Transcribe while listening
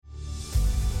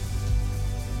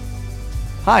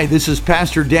Hi, this is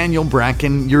Pastor Daniel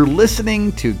Bracken. You're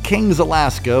listening to Kings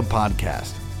Alaska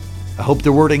podcast. I hope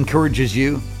the word encourages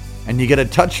you and you get a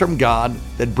touch from God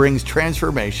that brings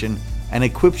transformation and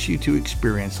equips you to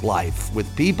experience life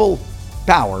with people,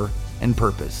 power, and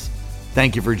purpose.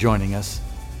 Thank you for joining us.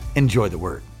 Enjoy the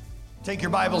word. Take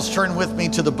your Bibles, turn with me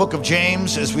to the book of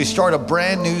James as we start a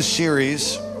brand new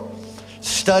series,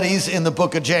 Studies in the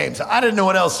Book of James. I didn't know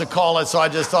what else to call it, so I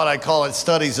just thought I'd call it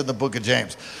Studies in the Book of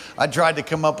James. I tried to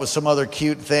come up with some other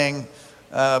cute thing,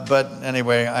 but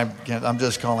anyway, I'm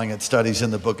just calling it Studies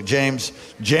in the Book of James.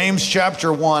 James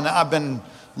chapter 1. I've been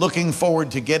looking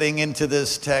forward to getting into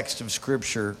this text of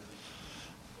Scripture.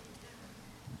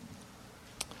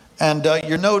 And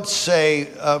your notes say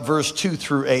verse 2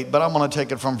 through 8, but I'm going to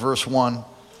take it from verse 1.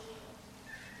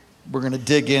 We're going to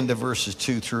dig into verses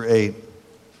 2 through 8.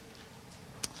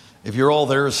 If you're all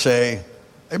there, say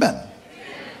amen.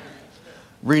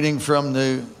 Reading from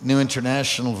the New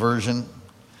International Version.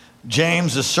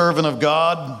 James, a servant of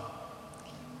God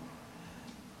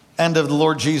and of the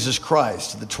Lord Jesus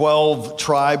Christ, the 12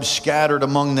 tribes scattered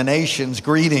among the nations,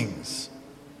 greetings.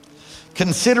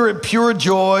 Consider it pure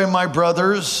joy, my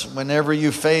brothers, whenever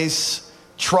you face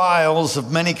trials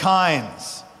of many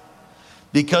kinds,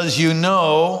 because you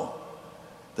know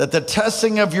that the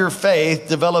testing of your faith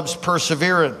develops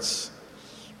perseverance.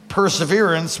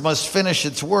 Perseverance must finish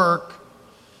its work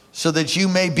so that you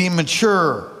may be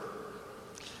mature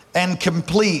and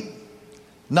complete,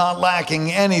 not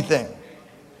lacking anything.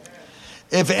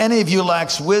 If any of you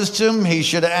lacks wisdom, he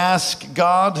should ask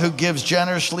God, who gives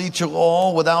generously to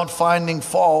all without finding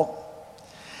fault,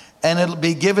 and it'll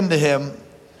be given to him.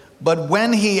 But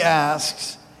when he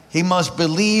asks, he must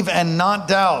believe and not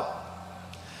doubt,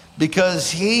 because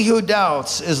he who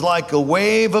doubts is like a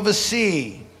wave of a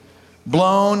sea,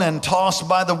 blown and tossed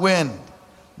by the wind.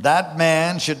 That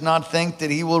man should not think that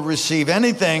he will receive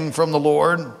anything from the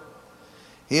Lord.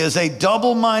 He is a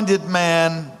double-minded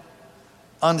man,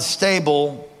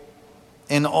 unstable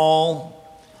in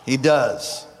all he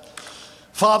does.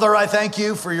 Father, I thank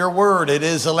you for your word. It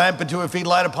is a lamp unto our feet,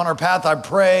 light upon our path. I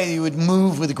pray you would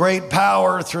move with great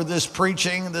power through this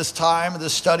preaching, this time,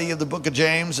 this study of the book of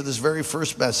James, and this very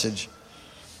first message,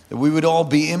 that we would all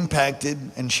be impacted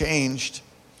and changed.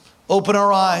 Open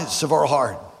our eyes of our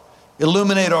heart.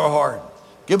 Illuminate our heart.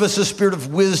 Give us a spirit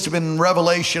of wisdom and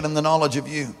revelation and the knowledge of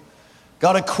you.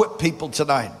 God, equip people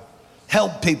tonight.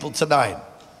 Help people tonight,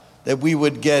 that we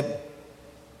would get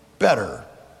better,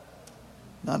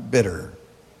 not bitter.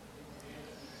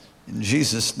 In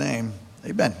Jesus' name,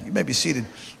 amen. You may be seated.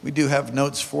 We do have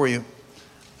notes for you.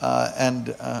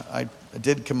 I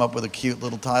did come up with a cute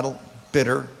little title,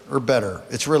 Bitter or Better.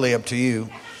 It's really up to you.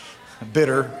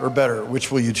 Bitter or better,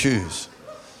 which will you choose?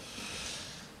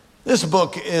 This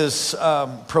book is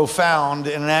profound.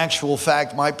 In actual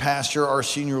fact, my pastor, our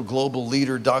senior global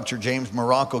leader, Dr. James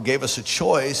Morocco, gave us a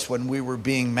choice when we were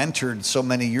being mentored so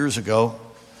many years ago.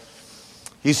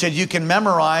 He said, you can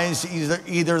memorize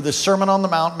either the Sermon on the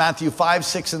Mount, Matthew 5,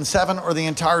 6, and 7, or the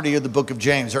entirety of the book of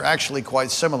James. They're actually quite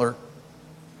similar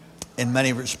in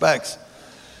many respects.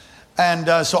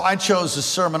 And so I chose the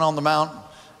Sermon on the Mount,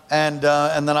 and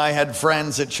then I had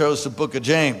friends that chose the book of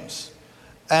James.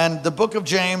 And the book of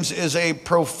James is a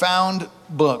profound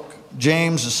book.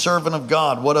 James, a servant of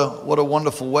God. What a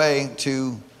wonderful way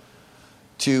to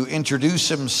introduce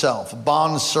himself. A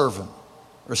bond servant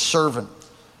or servant,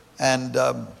 and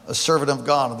a servant of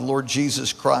God, of the Lord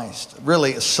Jesus Christ.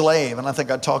 Really a slave, and I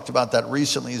think I talked about that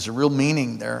recently. There's a real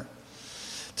meaning there.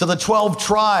 To the 12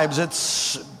 tribes,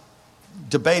 it's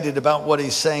debated about what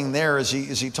he's saying there. Is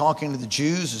he talking to the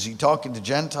Jews? Is he talking to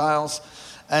Gentiles?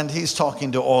 And he's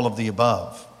talking to all of the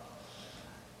above,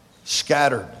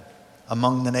 scattered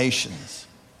among the nations.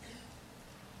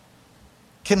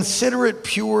 Consider it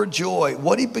pure joy.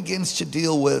 What he begins to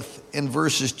deal with in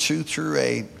verses 2 through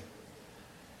 8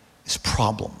 is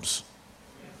problems,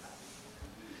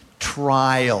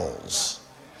 trials.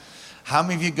 How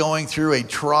many of you going through a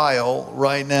trial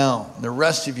right now? The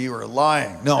rest of you are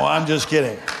lying. No, I'm just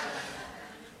kidding.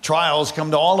 Trials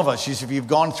come to all of us. If you've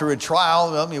gone through a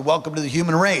trial, well, you're welcome to the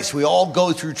human race. We all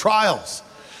go through trials.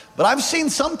 But I've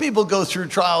seen some people go through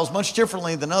trials much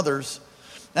differently than others.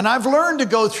 And I've learned to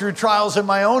go through trials in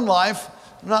my own life.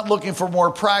 I'm not looking for more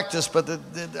practice, but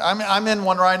I'm in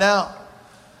one right now.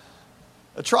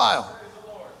 A trial,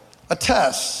 a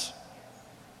test.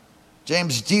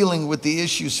 James dealing with the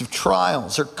issues of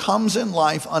trials. There comes in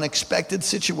life unexpected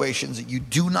situations that you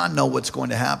do not know what's going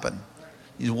to happen.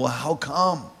 You say, well, how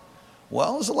come?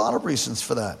 Well, there's a lot of reasons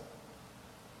for that.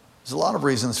 There's a lot of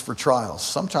reasons for trials.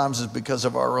 Sometimes it's because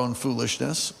of our own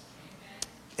foolishness.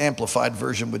 Amplified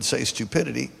version would say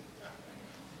stupidity.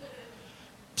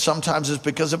 Sometimes it's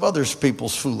because of other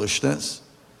people's foolishness.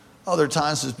 Other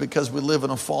times it's because we live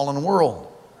in a fallen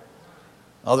world.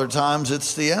 Other times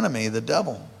it's the enemy, the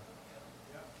devil.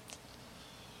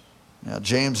 Now,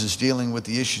 James is dealing with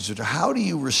the issues of how do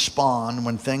you respond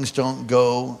when things don't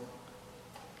go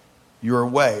your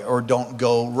way or don't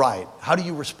go right? How do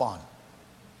you respond?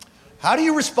 How do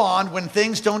you respond when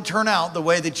things don't turn out the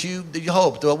way that you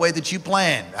hoped, the way that you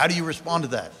planned? How do you respond to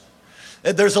that?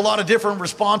 There's a lot of different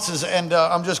responses, and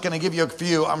I'm just going to give you a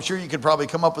few. I'm sure you could probably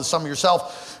come up with some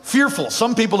yourself. Fearful.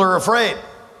 Some people are afraid.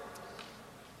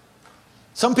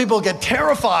 Some people get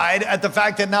terrified at the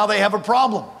fact that now they have a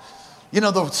problem. You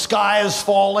know, the sky is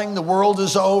falling, the world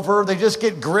is over. They just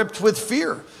get gripped with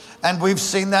fear. And we've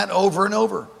seen that over and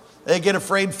over. They get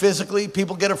afraid physically.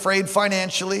 People get afraid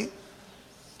financially.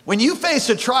 When you face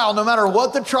a trial, no matter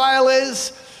what the trial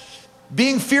is,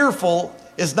 being fearful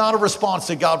is not a response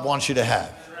that God wants you to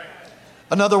have.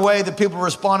 Another way that people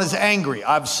respond is angry.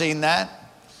 I've seen that.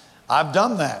 I've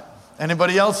done that.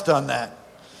 Anybody else done that?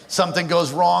 Something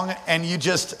goes wrong and you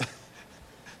just...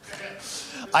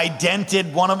 I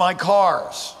dented one of my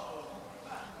cars.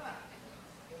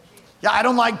 Yeah, I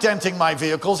don't like denting my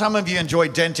vehicles. How many of you enjoy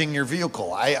denting your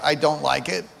vehicle? I don't like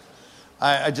it.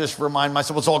 I just remind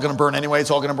myself, it's all going to burn anyway. It's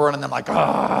all going to burn. And then I'm like,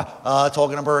 it's all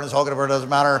going to burn. It's all going to burn. It doesn't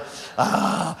matter.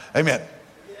 Amen.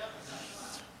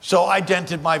 So I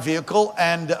dented my vehicle,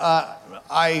 and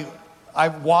I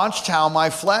watched how my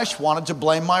flesh wanted to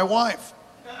blame my wife.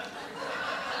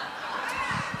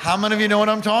 How many of you know what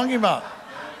I'm talking about?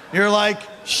 You're like,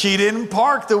 she didn't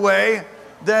park the way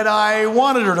that I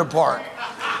wanted her to park.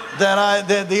 That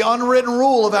the unwritten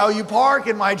rule of how you park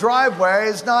in my driveway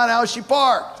is not how she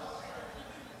parked.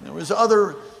 There was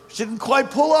she didn't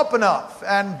quite pull up enough.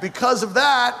 And because of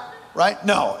that, right?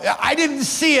 No, I didn't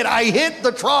see it. I hit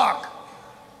the truck.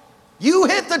 You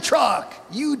hit the truck.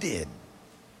 You did.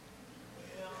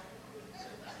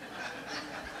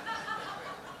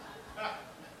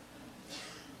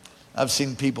 I've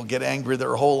seen people get angry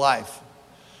their whole life.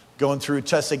 Going through a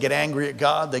test, they get angry at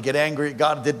God. They get angry at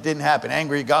God that it didn't happen.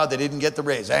 Angry at God they didn't get the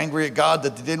raise. Angry at God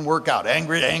that it didn't work out.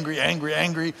 Angry.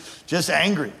 Just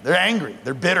angry. They're angry.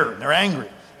 They're bitter. They're angry.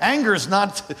 Anger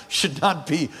should not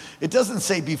be, it doesn't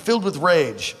say be filled with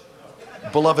rage,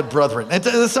 beloved brethren.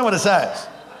 That's not what it says.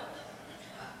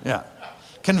 Yeah.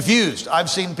 Confused. I've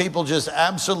seen people just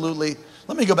absolutely,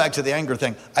 let me go back to the anger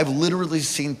thing. I've literally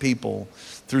seen people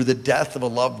through the death of a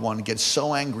loved one get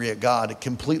so angry at God,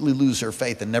 completely lose their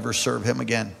faith and never serve him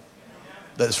again.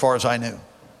 That as far as I knew.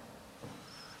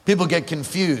 People get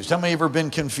confused. How many of you have ever been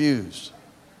confused?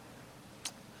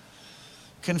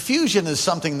 Confusion is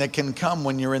something that can come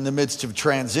when you're in the midst of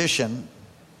transition.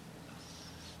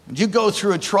 When you go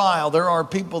through a trial, there are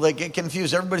people that get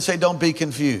confused. Everybody say, don't be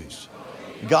confused.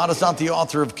 God is not the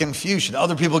author of confusion.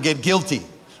 Other people get guilty.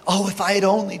 Oh, if I had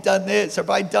only done this, or if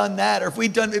I'd done that, or if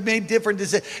we'd done it, made different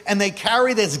decisions. And they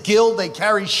carry this guilt, they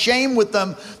carry shame with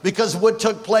them because of what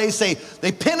took place.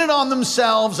 They pin it on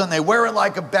themselves and they wear it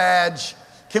like a badge,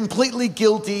 completely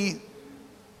guilty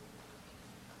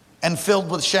and filled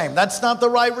with shame. That's not the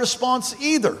right response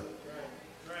either.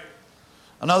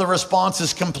 Another response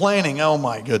is complaining. Oh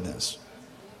my goodness.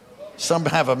 Some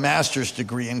have a master's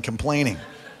degree in complaining.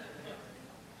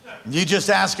 You just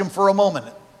ask them for a moment.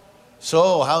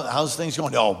 So how's things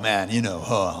going? Oh man, you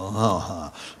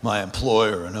know, my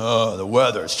employer and the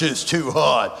weather, it's just too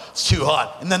hot. It's too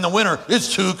hot. And then the winter,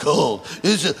 it's too cold.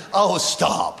 It's just,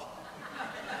 stop.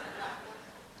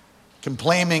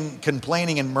 Complaining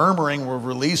and murmuring will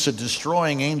release a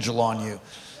destroying angel on you,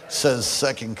 says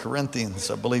 2 Corinthians,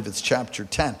 I believe it's chapter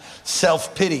 10.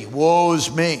 Self-pity,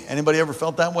 woe's me. Anybody ever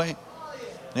felt that way?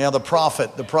 Yeah, the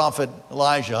prophet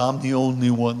Elijah, I'm the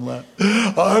only one left.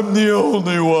 I'm the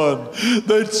only one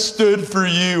that stood for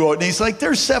you. And he's like,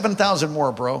 there's 7,000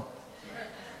 more, bro.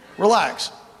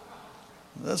 Relax.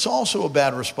 That's also a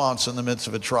bad response in the midst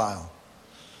of a trial.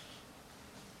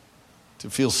 To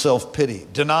feel self-pity.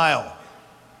 Denial.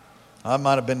 I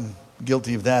might have been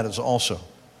guilty of that as also.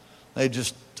 They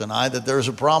just deny that there's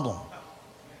a problem.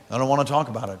 I don't want to talk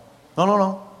about it.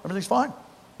 No. Everything's fine.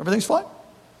 Everything's fine.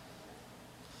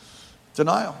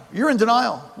 Denial. You're in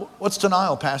denial. What's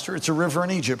denial, Pastor? It's a river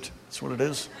in Egypt. That's what it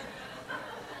is.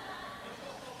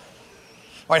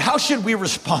 All right, how should we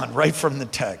respond right from the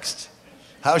text?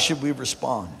 How should we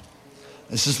respond?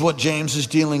 This is what James is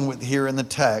dealing with here in the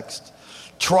text.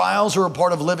 Trials are a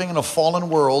part of living in a fallen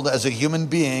world as a human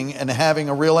being and having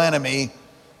a real enemy,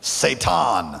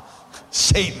 Satan.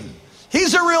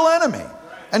 He's a real enemy.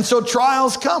 And so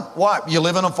trials come. Why? You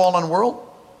live in a fallen world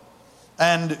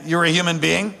and you're a human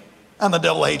being. And the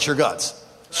devil hates your guts.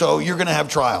 So you're going to have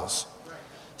trials.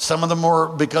 Some of them were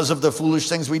because of the foolish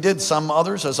things we did. Some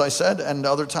others, as I said, and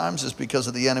other times is because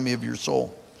of the enemy of your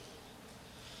soul.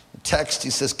 The text, he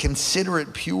says, consider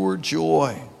it pure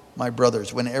joy, my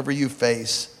brothers, whenever you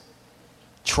face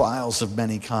trials of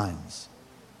many kinds.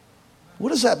 What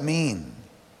does that mean?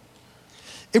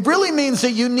 It really means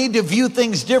that you need to view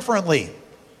things differently.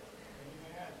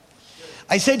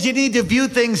 I said you need to view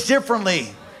things differently.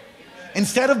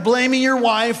 Instead of blaming your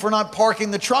wife for not parking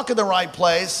the truck in the right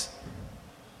place,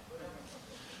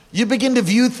 you begin to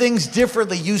view things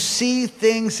differently. You see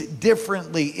things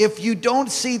differently. If you don't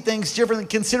see things differently,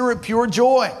 consider it pure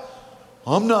joy.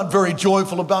 I'm not very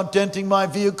joyful about denting my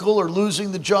vehicle or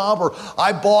losing the job, or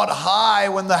I bought high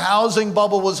when the housing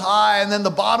bubble was high and then the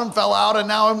bottom fell out and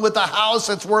now I'm with a house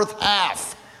that's worth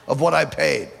half of what I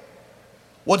paid.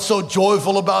 What's so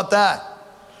joyful about that?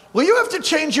 Well, you have to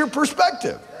change your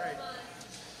perspective.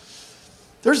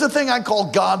 There's a thing I call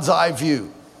God's eye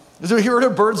view. Have you heard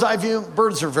of bird's eye view?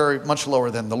 Birds are very much lower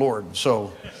than the Lord.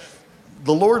 So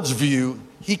the Lord's view,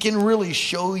 he can really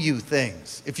show you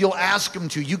things. If you'll ask him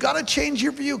to, you got to change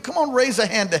your view. Come on, raise a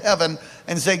hand to heaven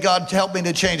and say, God, help me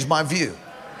to change my view.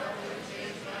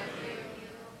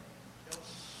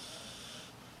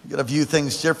 You got to view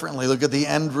things differently. Look at the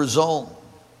end result.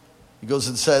 He goes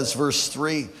and says, verse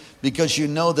 3, because you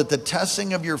know that the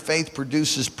testing of your faith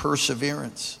produces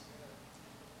perseverance.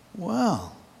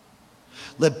 Wow.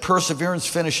 Let perseverance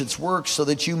finish its work so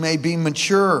that you may be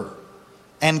mature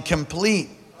and complete,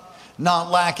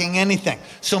 not lacking anything.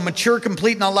 So mature,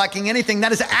 complete, not lacking anything.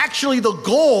 That is actually the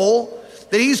goal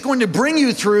that he's going to bring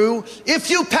you through if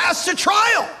you pass the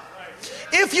trial.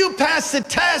 If you pass the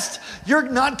test, you're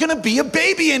not going to be a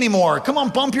baby anymore. Come on,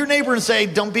 bump your neighbor and say,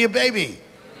 don't be a baby.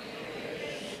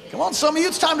 Come on, some of you,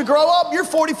 it's time to grow up. You're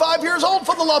 45 years old,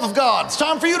 for the love of God. It's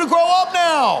time for you to grow up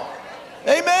now.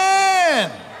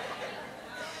 Amen.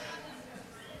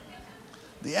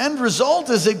 The end result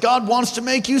is that God wants to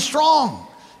make you strong.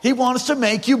 He wants to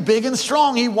make you big and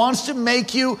strong. He wants to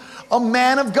make you a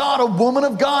man of God, a woman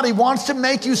of God. He wants to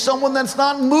make you someone that's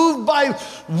not moved by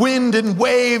wind and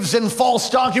waves and false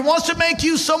talk. He wants to make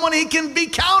you someone he can be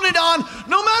counted on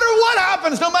no matter what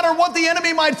happens, no matter what the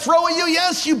enemy might throw at you.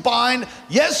 Yes, you bind.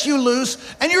 Yes, you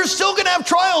loose. And you're still going to have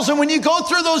trials. And when you go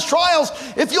through those trials,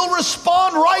 if you'll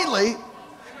respond rightly,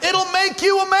 it'll make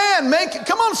you a man.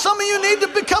 Come on, some of you need to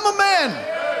become a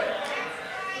man.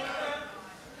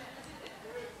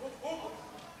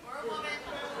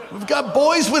 We've got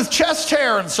boys with chest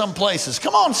hair in some places.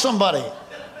 Come on, somebody.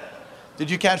 Did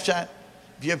you catch that?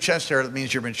 If you have chest hair, that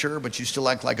means you're mature, but you still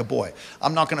act like a boy.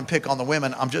 I'm not going to pick on the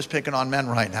women. I'm just picking on men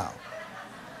right now.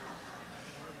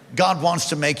 God wants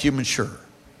to make you mature.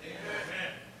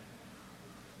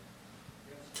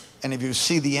 And if you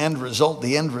see the end result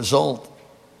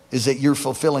is that you're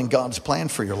fulfilling God's plan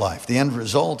for your life. The end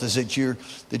result is that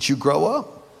you grow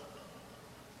up.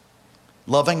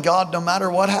 Loving God no matter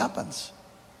what happens.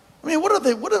 I mean, what are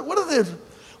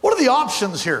the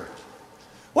options here?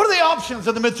 What are the options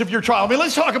in the midst of your trial? I mean,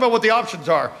 let's talk about what the options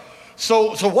are.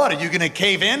 So what? Are you going to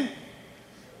cave in?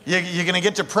 You're going to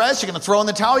get depressed? You're going to throw in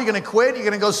the towel? You're going to quit? You're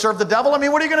going to go serve the devil? I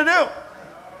mean, what are you going to do?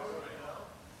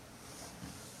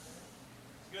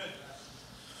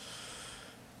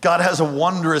 God has a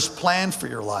wondrous plan for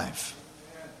your life.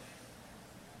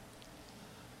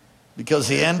 Because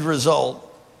the end result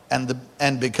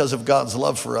and because of God's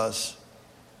love for us,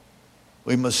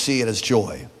 we must see it as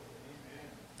joy.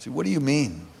 See, what do you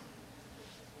mean?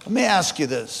 Let me ask you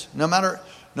this. No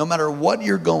matter what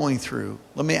you're going through,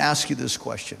 let me ask you this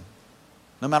question.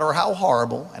 No matter how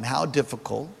horrible and how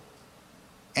difficult,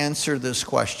 answer this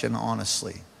question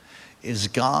honestly. Is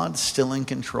God still in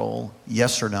control?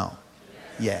 Yes or no?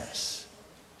 Yes.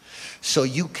 So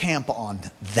you camp on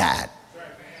that.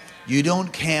 You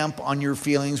don't camp on your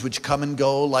feelings, which come and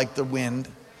go like the wind.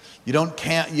 You don't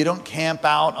camp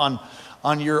out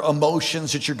on your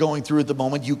emotions that you're going through at the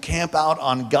moment. You camp out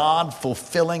on God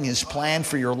fulfilling his plan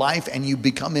for your life, and you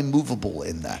become immovable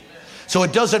in that. So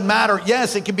it doesn't matter.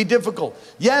 Yes, it can be difficult.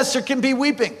 Yes, there can be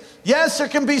weeping. Yes, there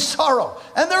can be sorrow.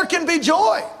 And there can be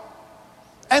joy.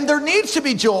 And there needs to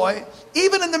be joy,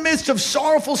 even in the midst of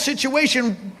sorrowful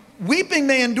situation. Weeping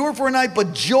may endure for a night,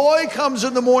 but joy comes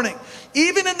in the morning.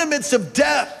 Even in the midst of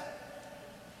death,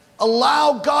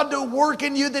 allow God to work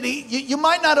in you that you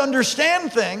might not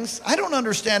understand things. I don't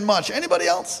understand much. Anybody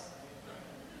else?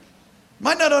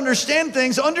 Might not understand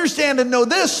things. Understand and know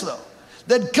this, though,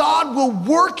 that God will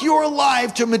work your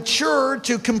life to mature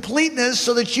to completeness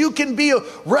so that you can be a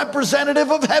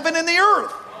representative of heaven in the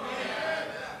earth.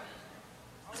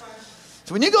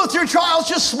 So when you go through trials,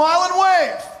 just smile and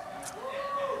wave.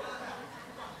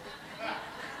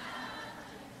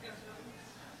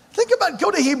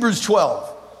 go to Hebrews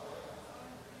 12.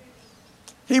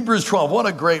 Hebrews 12, what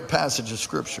a great passage of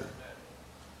Scripture.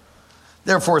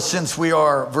 Therefore, since we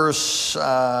are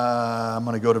I'm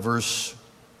going to go to verse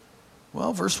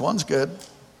 1's good.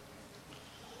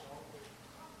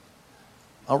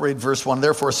 I'll read verse 1.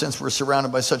 Therefore, since we're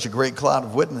surrounded by such a great cloud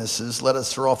of witnesses, let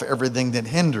us throw off everything that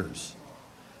hinders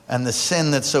and the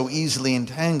sin that so easily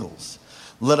entangles.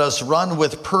 Let us run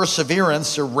with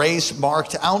perseverance a race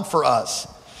marked out for us.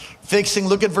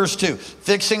 Look at verse 2.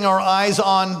 Fixing our eyes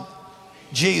on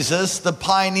Jesus, the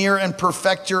pioneer and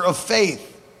perfecter of faith.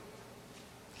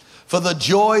 For the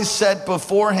joy set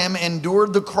before him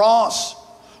endured the cross,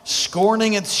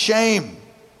 scorning its shame,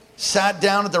 sat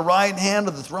down at the right hand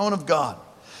of the throne of God.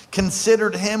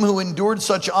 Considered him who endured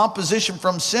such opposition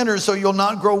from sinners, so you'll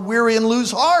not grow weary and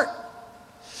lose heart.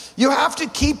 You have to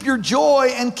keep your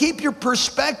joy and keep your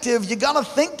perspective. You got to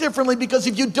think differently, because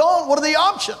if you don't, what are the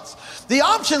options? The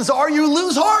options are you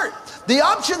lose heart. The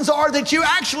options are that you're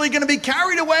actually going to be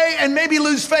carried away and maybe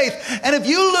lose faith. And if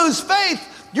you lose faith,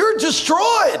 you're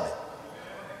destroyed.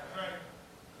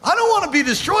 I don't want to be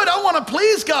destroyed. I want to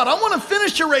please God. I want to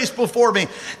finish your race before me.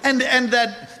 And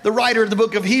that the writer of the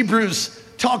book of Hebrews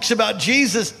talks about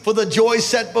Jesus for the joy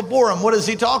set before him. What is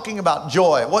he talking about?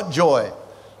 Joy. What joy?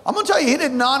 I'm going to tell you, he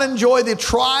did not enjoy the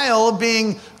trial of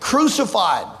being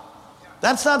crucified.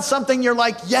 That's not something you're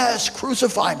like, yes,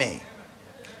 crucify me.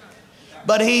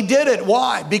 But he did it.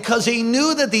 Why? Because he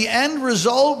knew that the end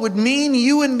result would mean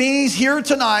you and me here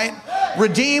tonight,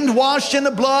 redeemed, washed in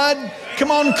the blood, come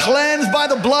on, cleansed by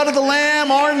the blood of the Lamb,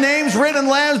 our names written in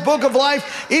the Lamb's book of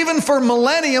life. Even for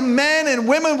millennium, men and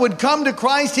women would come to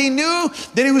Christ. He knew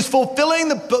that he was fulfilling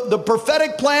the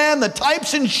prophetic plan, the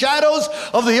types and shadows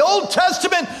of the Old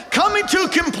Testament coming to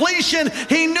completion.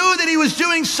 He knew that he was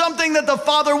doing something that the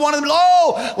Father wanted him.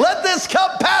 Oh, let this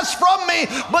cup pass from me.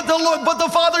 But the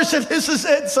Father said, this is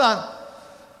it, son.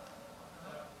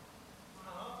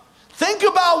 Think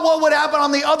about what would happen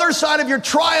on the other side of your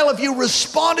trial if you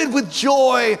responded with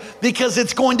joy, because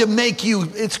it's going to make you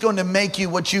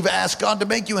what you've asked God to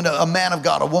make you, into a man of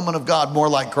God, a woman of God, more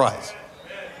like Christ.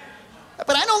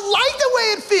 But I don't like the way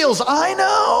it feels. I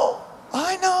know.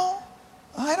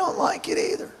 I don't like it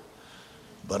either.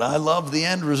 But I love the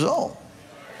end result.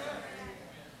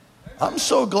 I'm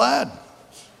so glad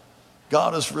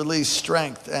God has released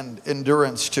strength and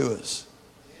endurance to us.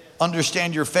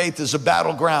 Understand your faith is a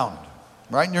battleground.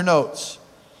 Write in your notes.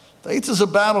 Faith is a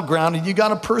battleground, and you got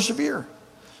to persevere.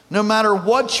 No matter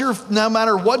what you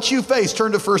face,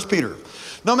 turn to 1 Peter.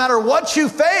 No matter what you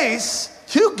face,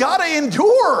 you got to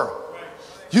endure.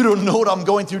 You don't know what I'm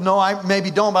going through. No, I maybe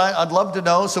don't, but I'd love to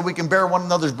know, so we can bear one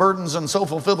another's burdens and so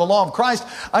fulfill the law of Christ.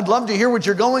 I'd love to hear what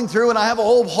you're going through, and I have a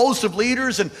whole host of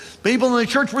leaders and people in the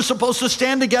church. We're supposed to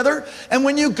stand together, and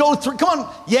when you go through, come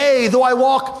on, yea, though I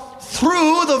walk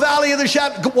through the valley of the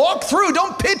shadow, walk through,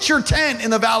 don't pitch your tent in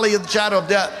the valley of the shadow of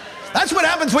death. That's what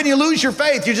happens when you lose your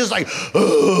faith. You're just like,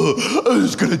 oh, I'm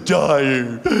just going to die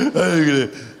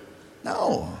here.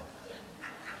 No.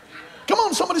 Come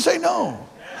on, somebody say no.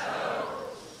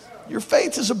 Your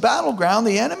faith is a battleground.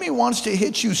 The enemy wants to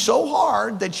hit you so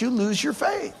hard that you lose your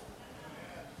faith.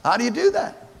 How do you do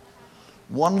that?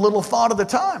 One little thought at a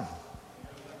time.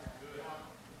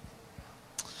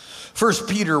 1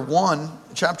 Peter 1,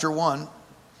 chapter 1,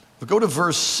 we'll go to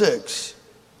verse 6.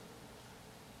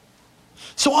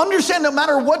 So understand, no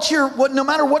matter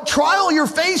what trial you're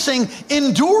facing,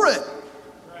 endure it.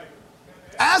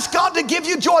 Ask God to give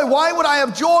you joy. Why would I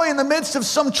have joy in the midst of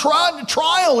some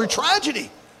trial or tragedy?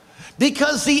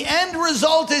 Because the end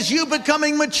result is you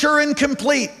becoming mature and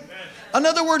complete. In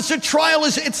other words, the trial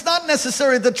it's not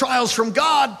necessarily the trial's from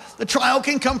God. The trial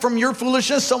can come from your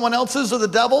foolishness, someone else's, or the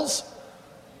devil's.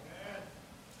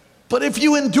 But if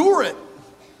you endure it,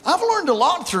 I've learned a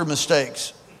lot through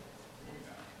mistakes.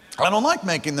 I don't like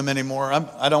making them anymore.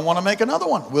 I don't want to make another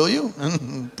one. Will you?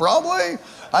 Probably.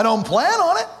 I don't plan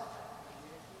on it.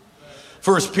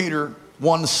 1 Peter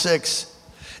 1:6.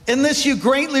 In this you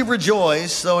greatly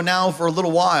rejoice, though now for a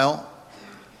little while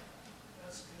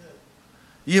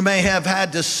you may have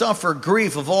had to suffer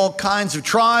grief of all kinds of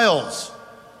trials.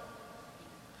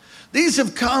 These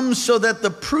have come so that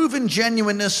the proven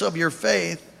genuineness of your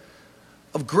faith,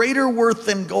 of greater worth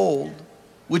than gold,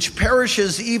 which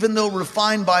perishes even though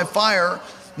refined by fire,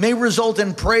 may result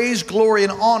in praise, glory,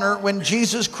 and honor when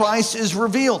Jesus Christ is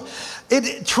revealed.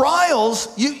 Trials,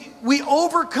 we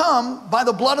overcome by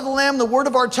the blood of the Lamb, the word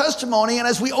of our testimony. And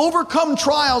as we overcome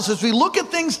trials, as we look at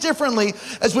things differently,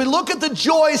 as we look at the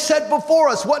joy set before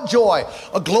us, what joy?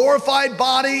 A glorified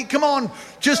body. Come on,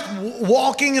 just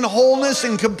walking in wholeness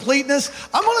and completeness.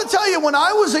 I'm going to tell you, when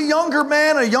I was a younger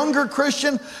man, a younger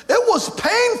Christian, it was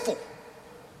painful.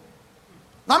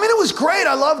 I mean, it was great.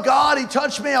 I love God. He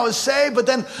touched me. I was saved. But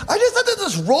then I just had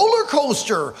this roller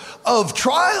coaster of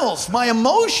trials. My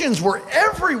emotions were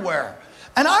everywhere.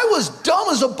 And I was dumb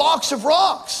as a box of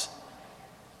rocks.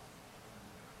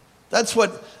 That's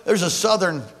what, there's a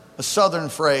southern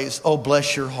phrase, oh,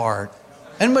 bless your heart.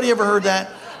 Anybody ever heard that?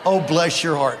 Oh, bless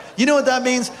your heart. You know what that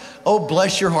means? Oh,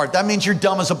 bless your heart. That means you're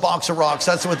dumb as a box of rocks.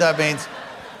 That's what that means.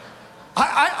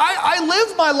 I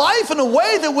lived my life in a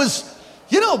way that was,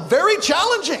 very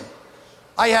challenging.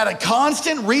 I had a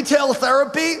constant retail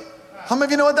therapy. How many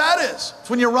of you know what that is? It's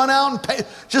when you run out and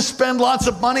just spend lots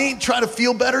of money, try to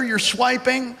feel better, you're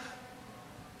swiping.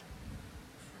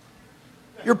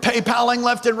 You're PayPaling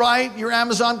left and right, your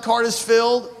Amazon cart is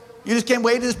filled. You just can't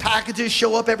wait, his packages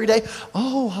show up every day.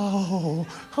 Oh.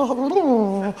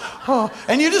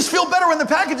 And you just feel better when the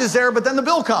package is there, but then the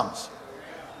bill comes.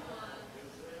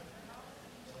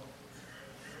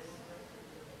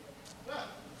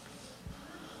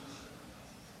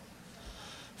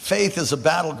 Faith is a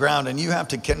battleground, and you have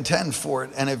to contend for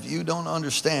it. And if you don't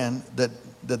understand that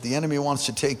the enemy wants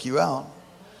to take you out,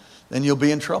 then you'll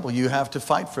be in trouble. You have to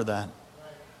fight for that.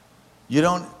 You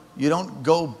don't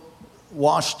go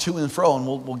wash to and fro, and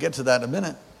we'll get to that in a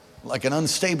minute, like an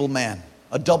unstable man,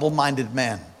 a double-minded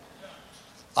man.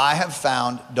 I have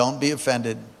found, don't be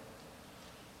offended,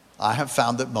 I have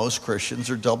found that most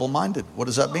Christians are double-minded. What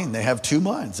does that mean? They have two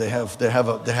minds. They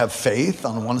have faith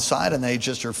on one side, and they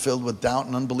just are filled with doubt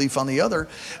and unbelief on the other.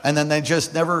 And then they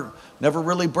just never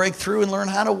really break through and learn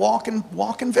how to walk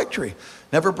in victory.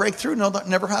 Never break through.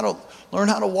 Never how to learn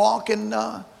how to walk in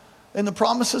the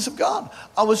promises of God.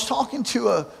 I was talking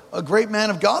to a great man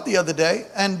of God the other day,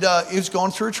 and he was going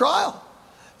through a trial,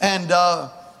 and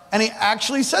he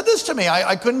actually said this to me.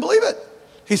 I couldn't believe it.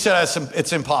 He said,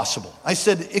 it's impossible. I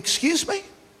said, excuse me?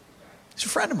 He's a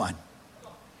friend of mine.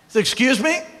 He said, excuse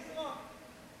me?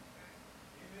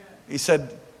 He said,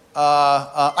 did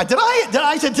I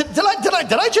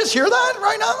just hear that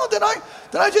right now? Did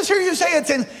I just hear you say it's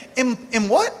in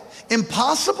what?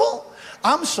 Impossible?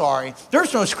 I'm sorry.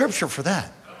 There's no scripture for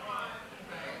that.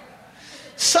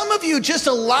 Some of you just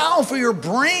allow for your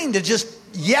brain to just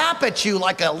yap at you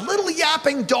like a little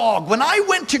yapping dog. When I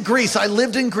went to Greece, I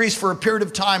lived in Greece for a period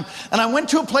of time, and I went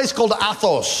to a place called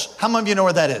Athos. How many of you know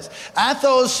where that is?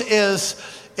 Athos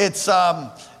it's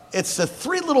the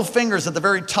three little fingers at the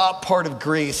very top part of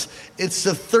Greece. It's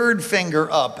the third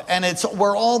finger up, and it's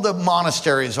where all the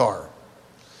monasteries are.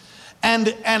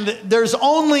 And there's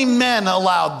only men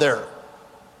allowed there,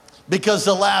 because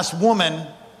the last woman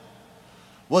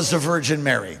was the Virgin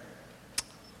Mary.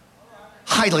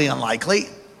 Highly unlikely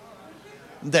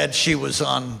that she was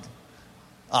on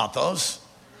Athos.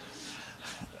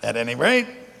 At any rate,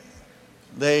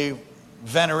 they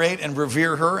venerate and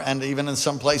revere her, and even in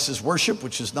some places worship,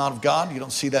 which is not of God. You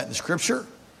don't see that in Scripture.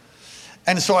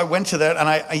 And so I went to that,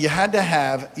 and you had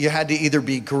to either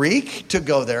be Greek to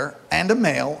go there, and a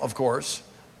male, of course.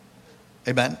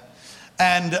 Amen.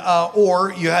 And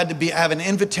or you had to have an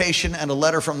invitation and a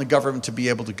letter from the government to be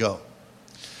able to go.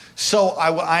 So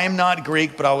I am not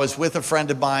Greek, but I was with a friend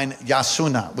of mine,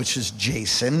 Yasuna, which is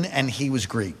Jason, and he was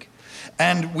Greek.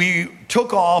 And we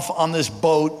took off on this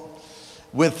boat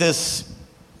with this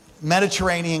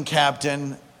Mediterranean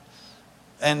captain,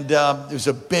 and there was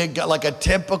a big, like a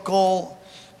typical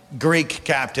Greek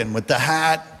captain with the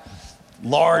hat,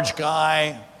 large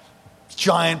guy,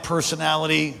 giant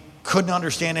personality, couldn't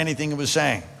understand anything he was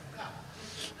saying.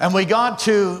 And we got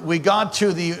to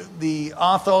the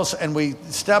Athos, and we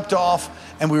stepped off,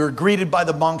 and we were greeted by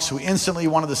the monks, who instantly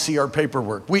wanted to see our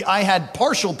paperwork. I had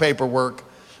partial paperwork,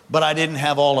 but I didn't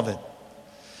have all of it.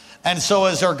 And so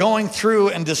as they're going through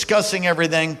and discussing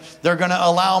everything, they're going to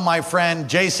allow my friend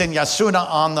Jason Yasuna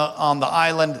on the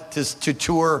island to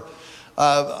tour.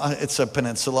 It's a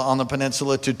peninsula, on the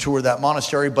peninsula, to tour that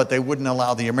monastery, but they wouldn't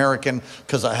allow the American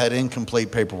because I had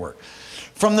incomplete paperwork.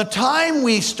 From the time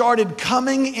we started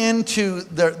coming into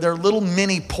their little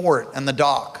mini port and the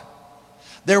dock,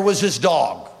 there was this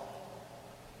dog.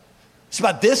 It's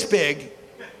about this big,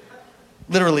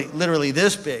 literally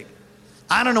this big.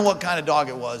 I don't know what kind of dog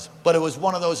it was, but it was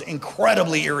one of those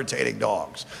incredibly irritating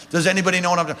dogs. Does anybody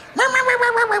know what I'm talking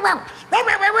about?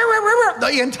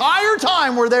 The entire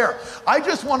time we're there. I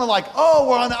just want to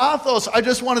we're on Athos. I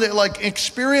just wanted to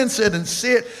experience it and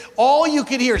see it. All you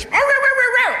could hear is,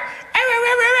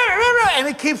 and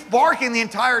it keeps barking the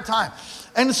entire time.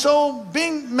 And so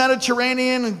being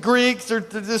Mediterranean and Greeks,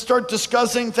 they start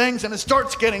discussing things, and it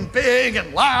starts getting big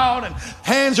and loud, and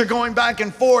hands are going back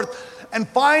and forth. And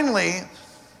finally,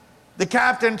 the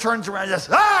captain turns around and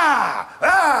says,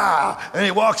 and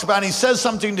he walks about and he says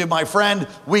something to my friend,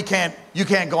 you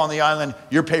can't go on the island,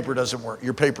 your paper doesn't work,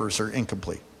 your papers are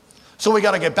incomplete. So we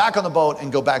got to get back on the boat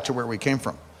and go back to where we came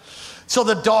from. So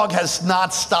the dog has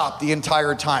not stopped the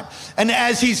entire time. And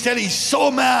as he said, he's so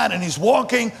mad, and he's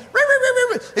walking,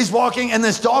 and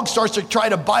this dog starts to try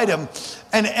to bite him,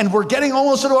 and we're getting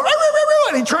almost to the door,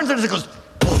 and he turns and goes,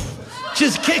 poof,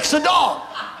 just kicks the dog.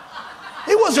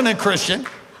 He wasn't a Christian.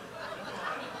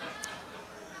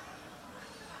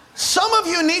 Some of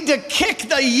you need to kick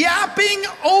the yapping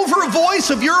over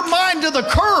voice of your mind to the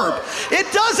curb.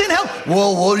 It doesn't help.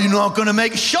 Well, what are you not going to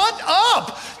make? Shut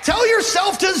up. Tell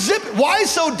yourself to zip. Why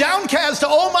so downcast,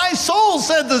 oh my soul,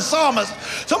 said the psalmist.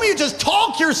 Some of you just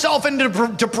talk yourself into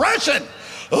depression.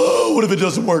 Oh, what if it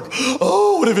doesn't work?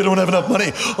 Oh, what if you don't have enough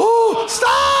money? Oh,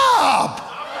 stop.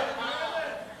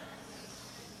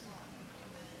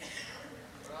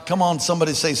 Come on,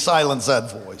 somebody say, silence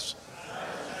that voice.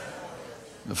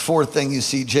 The fourth thing you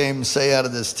see James say out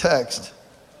of this text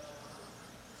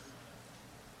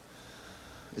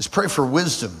is pray for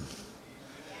wisdom.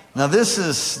 Now this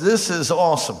is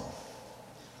awesome.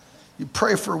 You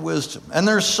pray for wisdom. And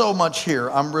there's so much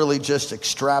here. I'm really just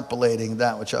extrapolating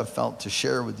that which I've felt to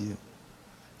share with you.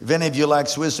 If any of you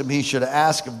lacks wisdom, he should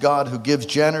ask of God, who gives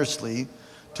generously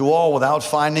to all without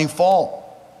finding fault,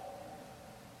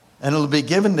 and it'll be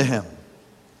given to him.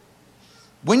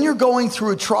 When you're going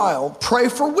through a trial, pray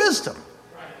for wisdom.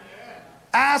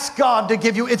 Ask God to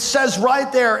give you. It says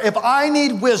right there, if I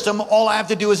need wisdom, all I have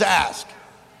to do is ask,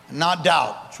 not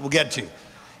doubt, which we'll get to.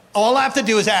 All I have to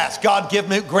do is ask. God,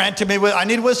 grant to me. I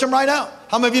need wisdom right now.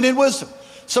 How many of you need wisdom?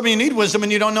 Some of you need wisdom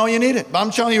and you don't know you need it. But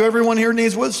I'm telling you, everyone here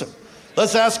needs wisdom.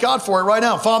 Let's ask God for it right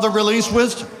now. Father, release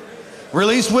wisdom.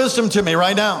 Release wisdom to me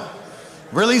right now.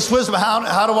 Release wisdom.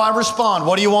 How do I respond?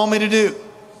 What do you want me to do?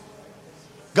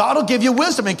 God will give you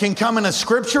wisdom. It can come in a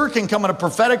scripture, can come in a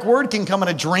prophetic word, can come in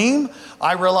a dream.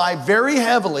 I rely very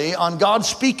heavily on God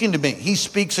speaking to me. He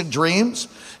speaks in dreams.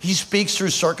 He speaks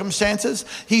through circumstances.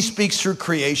 He speaks through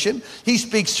creation. He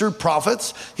speaks through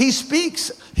prophets. He speaks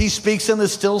in the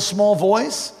still small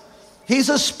voice. He's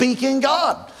a speaking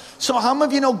God. So how many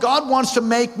of you know God wants to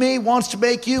make me, wants to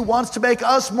make you, wants to make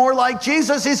us more like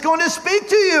Jesus? He's going to speak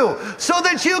to you so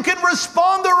that you can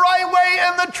respond the right way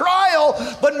in the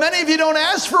trial. But many of you don't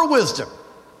ask for wisdom.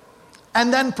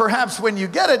 And then perhaps when you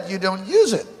get it, you don't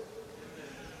use it.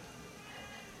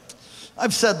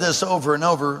 I've said this over and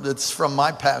over. It's from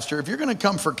my pastor. If you're going to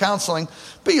come for counseling,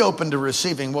 be open to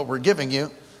receiving what we're giving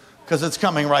you, because it's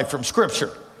coming right from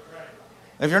Scripture.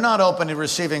 If you're not open to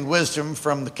receiving wisdom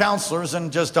from the counselors, then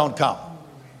just don't come.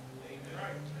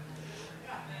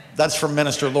 That's from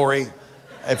Minister Lori,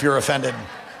 if you're offended.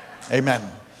 Amen.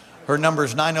 Her number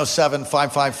is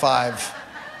 907-555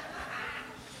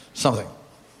 something.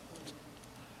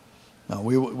 No,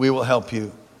 we will help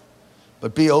you.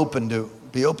 But be open to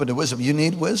wisdom. You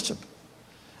need wisdom.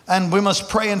 And we must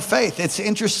pray in faith. It's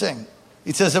interesting.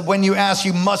 It says that when you ask,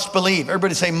 you must believe.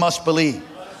 Everybody say must believe.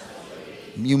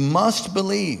 You must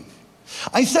believe.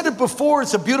 I said it before,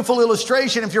 it's a beautiful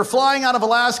illustration. If you're flying out of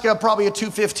Alaska, probably at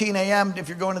 2:15 a.m., if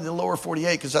you're going to the lower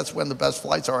 48, because that's when the best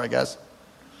flights are, I guess.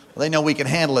 Well, they know we can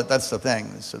handle it, that's the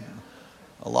thing.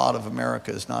 A lot of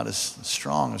America is not as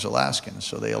strong as Alaskans,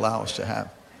 so they allow us to have.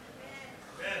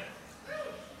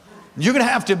 You're going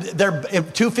to have to, they're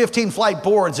 2:15 flight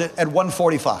boards at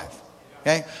 1:45.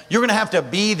 Okay? You're going to have to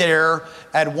be there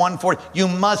at 1:40. You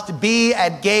must be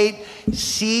at gate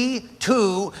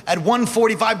C2 at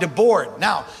 1:45 to board.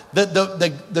 Now,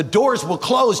 the doors will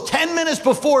close 10 minutes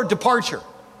before departure.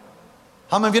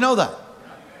 How many of you know that?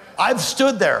 I've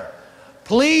stood there.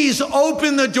 Please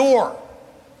open the door.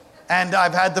 And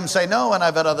I've had them say no, and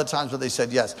I've had other times where they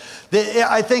said yes.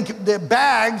 I think the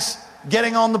bags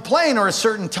getting on the plane are a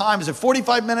certain time. Is it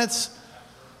 45 minutes?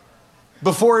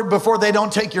 Before they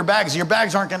don't take your bags. Your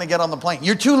bags aren't going to get on the plane.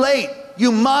 You're too late.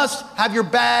 You must have your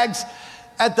bags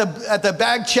at the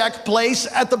bag check place.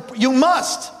 You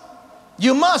must,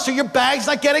 or your bag's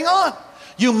not getting on.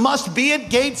 You must be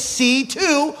at gate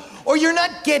C2, or you're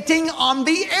not getting on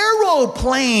the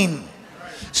aeroplane.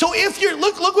 So if you're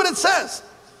look what it says.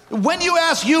 When you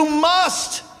ask, you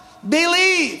must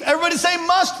believe. Everybody say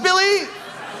must believe.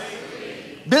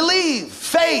 Believe,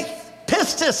 faith.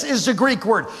 Pistis is the Greek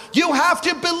word. You have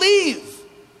to believe. You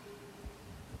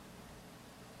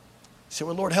say,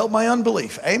 well, Lord, help my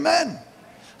unbelief. Amen.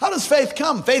 How does faith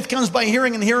come? Faith comes by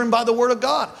hearing, and hearing by the word of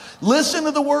God. Listen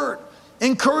to the word.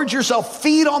 Encourage yourself.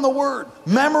 Feed on the Word.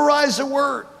 Memorize the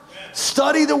Word.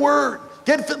 Study the Word.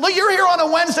 Look, you're here on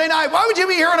a Wednesday night. Why would you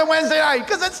be here on a Wednesday night?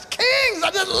 Because it's Kings. I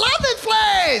just love this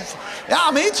place. Yeah,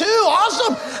 me too.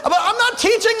 Awesome. But I'm not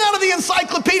teaching out of the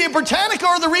Encyclopedia Britannica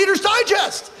or the Reader's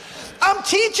Digest. I'm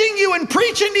teaching you and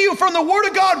preaching to you from the Word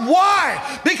of God.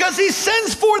 Why? Because He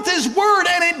sends forth His Word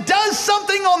and it does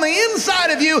something on the inside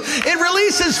of you. It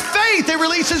releases faith. It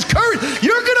releases courage.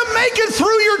 You're going to make it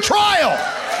through your trial.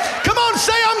 Come on,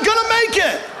 say, I'm going to make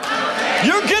it.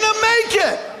 You're going to make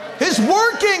it. It's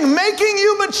working, making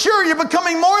you mature. You're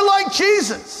becoming more like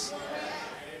Jesus.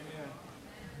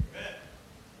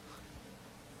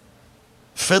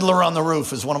 Fiddler on the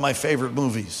Roof is one of my favorite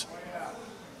movies.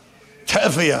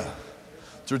 Tevye.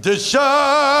 Tradition.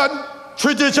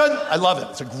 I love it.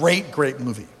 It's a great, great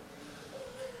movie.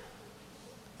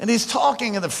 And he's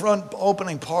talking in the front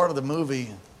opening part of the movie.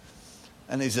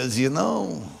 And he says, you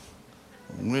know,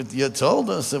 you told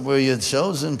us that we're your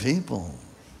chosen people.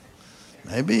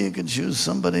 Maybe you could choose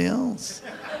somebody else.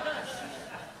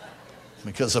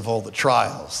 Because of all the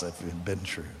trials that we've been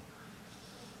through.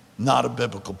 Not a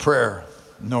biblical prayer,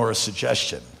 nor a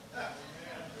suggestion.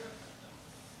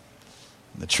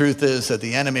 The truth is that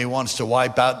the enemy wants to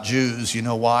wipe out Jews. You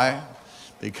know why?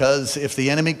 Because if the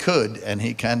enemy could, and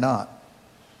he cannot,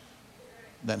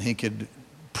 then he could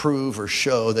prove or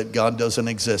show that God doesn't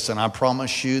exist. And I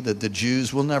promise you that the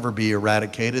Jews will never be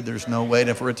eradicated. There's no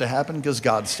way for it to happen because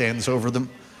God stands over them.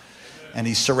 And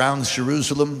He surrounds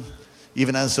Jerusalem.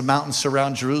 Even as the mountains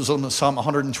surround Jerusalem, in Psalm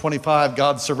 125,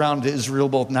 God surrounded Israel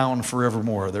both now and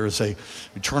forevermore. There is an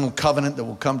eternal covenant that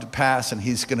will come to pass, and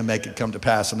He's going to make it come to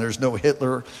pass. And there's no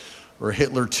Hitler or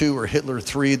Hitler 2 or Hitler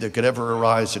 3 that could ever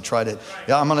arise to try to...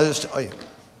 Yeah, I'm going to just tell you.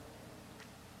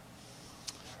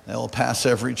 They will pass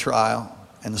every trial,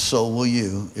 and so will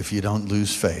you if you don't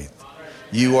lose faith.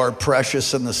 You are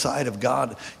precious in the sight of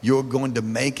God. You're going to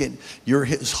make it. You're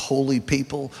His holy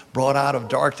people, brought out of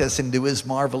darkness into His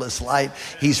marvelous light.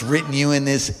 He's written you in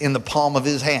the palm of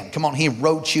His hand. Come on, He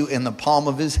wrote you in the palm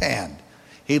of His hand.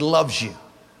 He loves you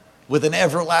with an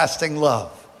everlasting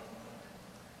love.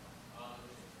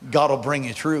 God will bring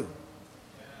you through.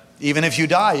 Even if you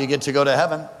die, you get to go to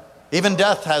heaven. Even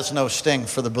death has no sting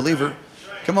for the believer.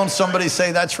 Come on, somebody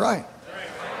say that's right.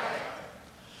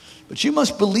 But you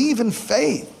must believe in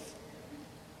faith.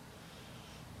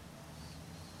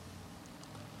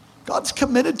 God's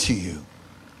committed to you.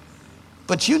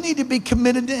 But you need to be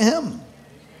committed to Him.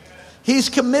 He's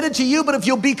committed to you, but if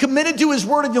you'll be committed to His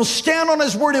Word and you'll stand on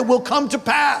His Word, it will come to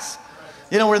pass.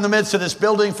 You know, we're in the midst of this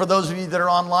building. For those of you that are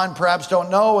online, perhaps don't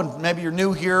know, and maybe you're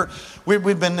new here, we've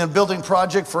been in a building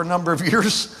project for a number of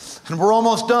years, and we're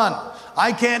almost done.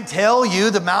 I can't tell you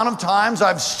the amount of times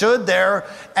I've stood there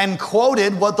and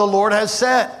quoted what the Lord has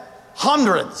said.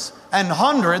 Hundreds and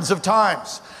hundreds of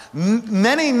times.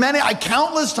 Many,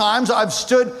 countless times I've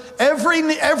stood every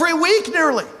week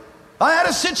nearly. I had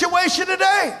a situation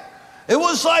today. It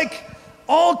was like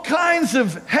all kinds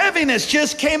of heaviness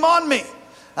just came on me.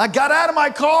 I got out of my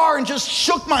car and just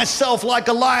shook myself like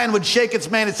a lion would shake its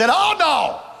mane and said, oh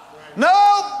no.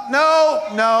 No.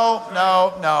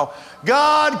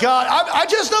 God, I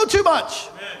just know too much.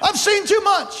 I've seen too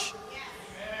much.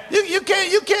 You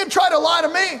can't try to lie to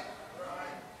me.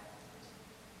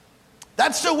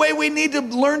 That's the way we need to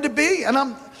learn to be. And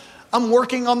I'm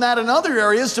working on that in other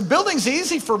areas. The building's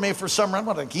easy for me for some reason.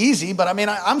 Not like easy, but I mean,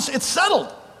 it's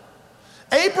settled.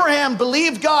 Abraham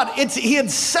believed God. He had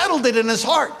settled it in his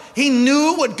heart. He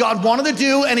knew what God wanted to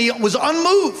do, and he was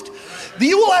unmoved.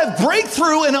 You will have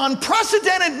breakthrough in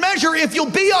unprecedented measure if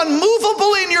you'll be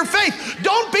unmovable in your faith.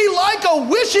 Don't be like a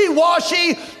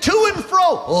wishy-washy to and fro.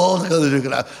 Oh,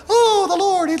 the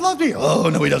Lord, He loved me. Oh,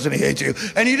 no, He doesn't. He hates you.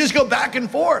 And you just go back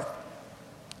and forth.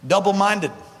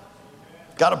 Double-minded.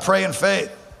 Got to pray in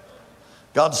faith.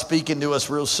 God's speaking to us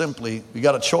real simply. We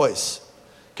got a choice.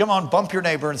 Come on, bump your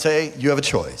neighbor and say, you have a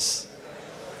choice.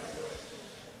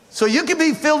 So you can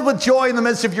be filled with joy in the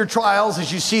midst of your trials as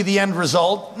you see the end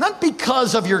result. Not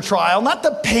because of your trial, not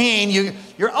the pain.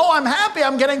 You're I'm happy,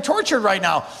 I'm getting tortured right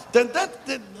now.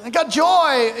 I got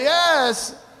joy,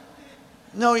 yes.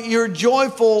 No, you're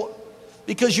joyful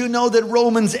because you know that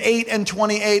Romans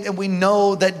 8:28, and we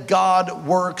know that God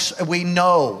works. We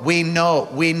know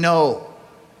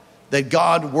that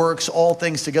God works all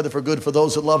things together for good for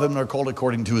those that love Him and are called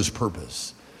according to His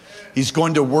purpose. He's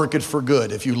going to work it for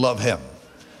good if you love Him.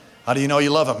 How do you know you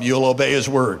love Him? You'll obey His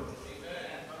word.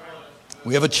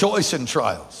 We have a choice in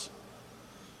trials.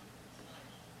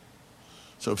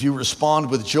 So if you respond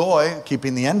with joy,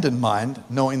 keeping the end in mind,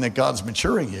 knowing that God's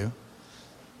maturing you,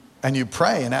 and you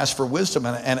pray and ask for wisdom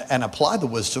and apply the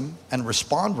wisdom and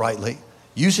respond rightly,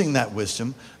 using that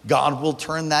wisdom, God will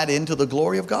turn that into the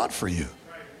glory of God for you.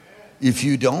 If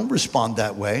you don't respond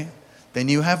that way, then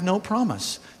you have no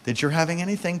promise that you're having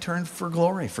anything turned for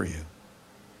glory for you.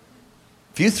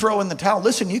 If you throw in the towel,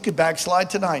 listen, you could backslide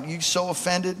tonight. You're so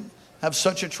offended, have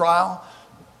such a trial.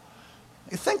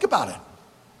 You think about it.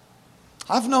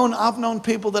 I've known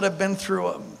people that have been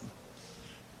through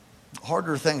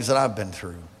harder things that I've been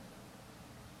through.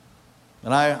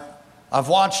 And I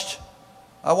watched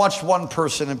one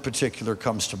person in particular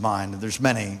comes to mind. There's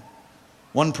many.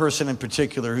 One person in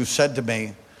particular who said to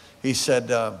me, he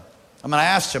said, I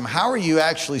asked him, how are you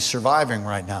actually surviving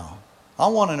right now? I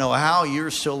want to know how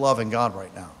you're still loving God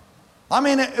right now.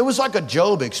 It was like a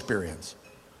Job experience.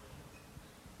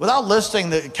 Without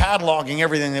listing, cataloging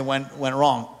everything that went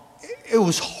wrong, it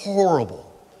was horrible.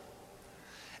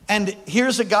 And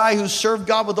here's a guy who served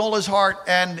God with all his heart,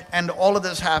 and all of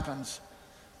this happens.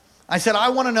 I said, I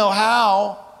want to know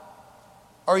how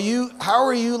are you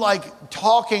like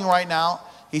talking right now?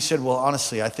 He said, well,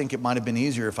 honestly, I think it might have been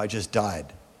easier if I just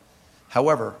died.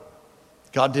 However,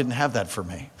 God didn't have that for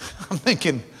me. I'm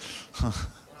thinking,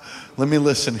 let me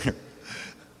listen here.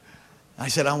 I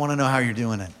said, I want to know how you're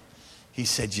doing it. He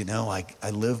said, I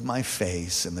live my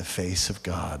face in the face of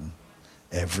God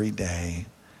every day,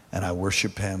 and I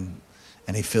worship him,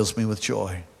 and he fills me with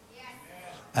joy.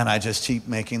 And I just keep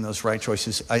making those right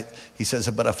choices. He says,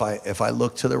 but if I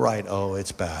look to the right, oh,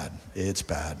 it's bad. It's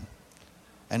bad.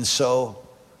 And so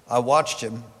I watched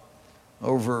him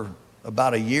over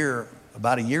about a year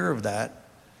of that.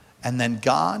 And then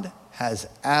God has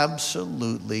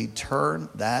absolutely turned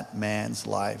that man's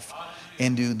life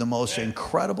into the most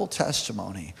incredible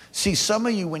testimony. See, some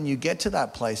of you, when you get to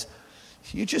that place,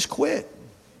 you just quit.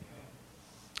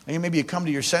 And maybe you come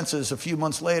to your senses a few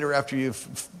months later after you've,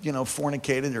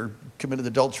 fornicated or committed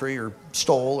adultery or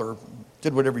stole or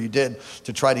did whatever you did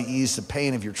to try to ease the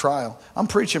pain of your trial. I'm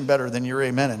preaching better than you're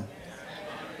amening.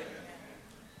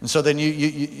 And so then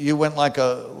you went like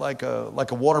a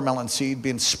watermelon seed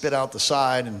being spit out the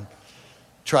side and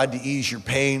tried to ease your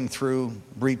pain through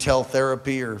retail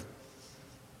therapy or,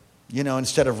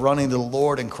 instead of running to the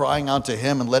Lord and crying out to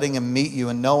him and letting him meet you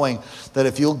and knowing that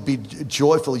if you'll be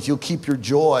joyful, if you'll keep your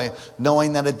joy,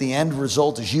 knowing that at the end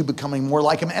result is you becoming more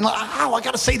like him. And I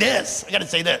got to say this.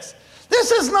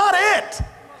 This is not it.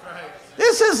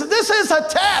 This is a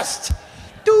test.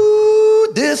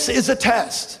 Dude, this is a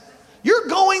test. You're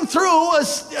going through a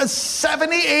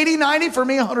 70, 80, 90, for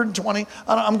me 120.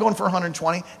 I'm going for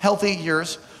 120 healthy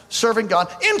years serving God.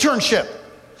 Internship.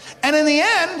 And in the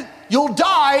end, you'll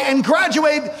die and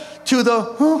graduate to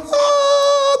the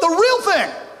real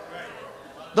thing.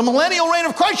 The millennial reign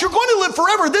of Christ. You're going to live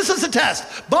forever. This is a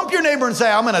test. Bump your neighbor and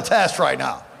say, I'm in a test right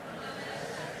now.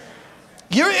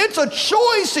 It's a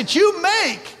choice that you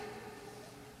make.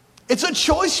 It's a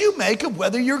choice you make of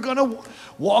whether you're going to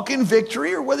walk in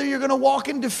victory or whether you're going to walk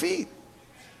in defeat.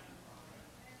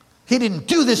 He didn't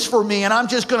do this for me and I'm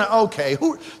just going to, okay.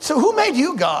 Who made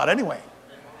you God anyway?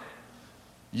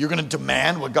 You're going to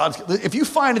demand what God's... If you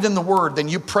find it in the Word, then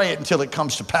you pray it until it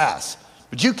comes to pass.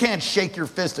 But you can't shake your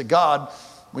fist at God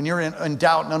when you're in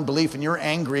doubt and unbelief and you're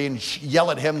angry and yell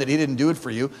at him that he didn't do it for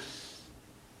you.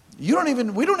 We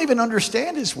don't even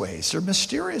understand his ways. They're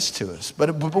mysterious to us.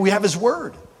 But we have his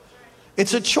Word.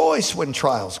 It's a choice when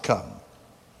trials come.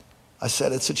 I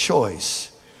said it's a choice.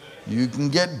 You can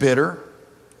get bitter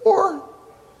or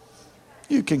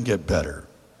you can get better.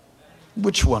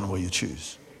 Which one will you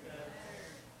choose?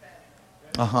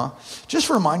 Just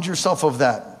remind yourself of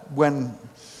that when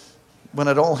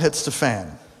it all hits the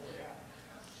fan.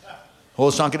 Oh,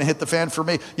 it's not going to hit the fan for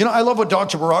me. I love what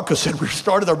Dr. Baracco said. We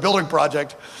started our building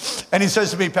project, and he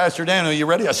says to me, Pastor Dan, are you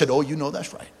ready? I said, oh,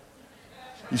 that's right.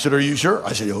 He said, are you sure?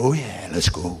 I said, oh, yeah, let's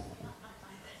go.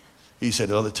 He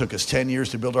said, oh, it took us 10 years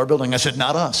to build our building. I said,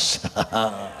 not us.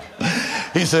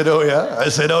 He said, oh, yeah? I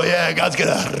said, oh, yeah, God's going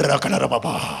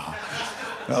to...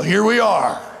 Well, here we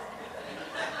are.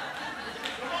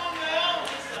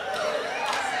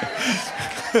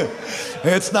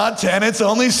 It's not 10, it's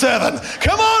only 7.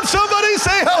 Come on, somebody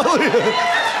say hallelujah.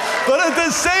 But at the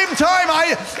same time,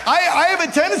 I have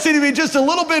a tendency to be just a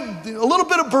little bit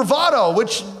of bravado,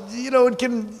 which,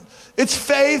 it's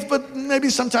faith, but maybe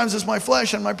sometimes it's my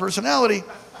flesh and my personality.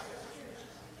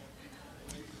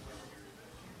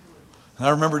 And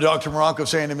I remember Dr. Morocco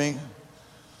saying to me,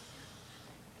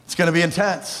 it's going to be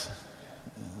intense.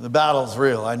 The battle's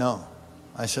real, I know.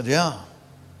 I said, yeah,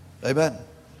 amen.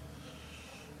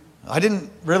 I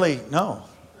didn't really know.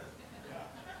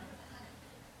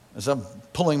 As I'm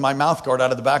pulling my mouth guard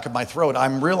out of the back of my throat,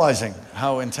 I'm realizing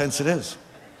how intense it is.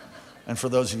 And for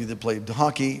those of you that played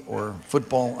hockey or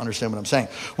football, understand what I'm saying.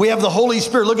 We have the Holy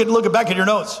Spirit. Look back at your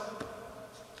notes.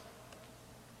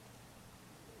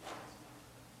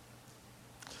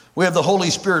 We have the Holy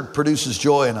Spirit produces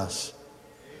joy in us.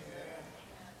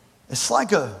 It's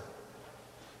like a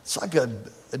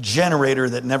generator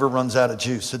that never runs out of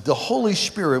juice. The Holy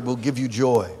Spirit will give you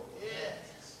joy.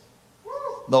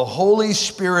 The Holy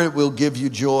Spirit will give you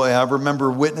joy. I remember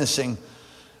witnessing.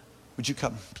 Would you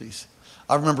come, please?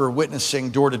 I remember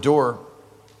witnessing door to door.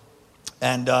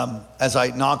 And as I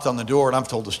knocked on the door, and I've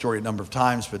told the story a number of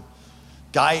times, but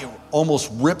guy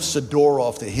almost rips the door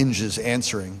off the hinges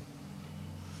answering.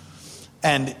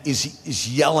 And is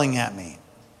yelling at me.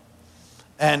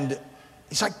 And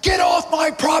he's like, get off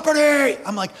my property.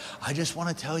 I'm like, I just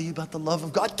want to tell you about the love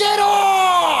of God. Get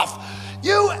off!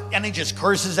 And he just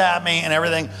curses at me and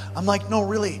everything. I'm like, no,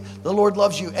 really, the Lord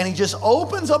loves you. And he just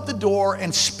opens up the door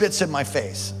and spits in my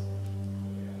face.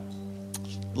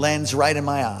 Lands right in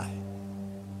my eye.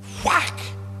 Whack!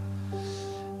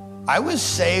 I was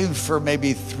saved for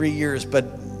maybe 3 years, but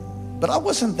I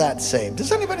wasn't that saved.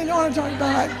 Does anybody know what I'm talking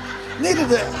about? I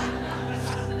needed it.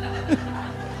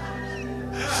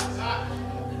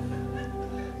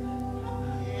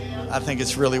 I think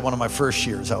it's really one of my first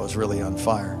years I was really on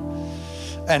fire.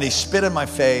 And he spit in my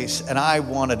face, and I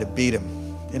wanted to beat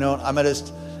him. You know,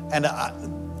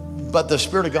 but the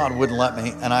Spirit of God wouldn't let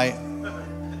me.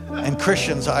 And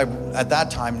Christians, at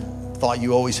that time thought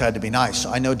you always had to be nice.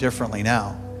 I know differently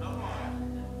now.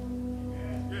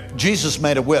 Jesus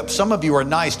made a whip. Some of you are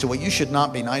nice to what you should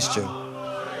not be nice to.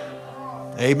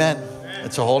 Amen.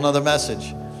 It's a whole nother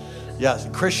message. Yes,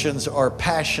 Christians are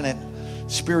passionate,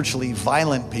 spiritually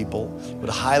violent people, would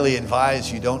highly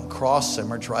advise you don't cross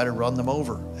them or try to run them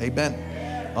over.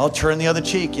 Amen. Well, turn the other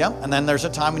cheek. Yep. And then there's a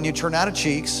time when you turn out of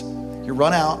cheeks, you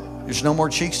run out. There's no more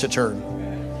cheeks to turn.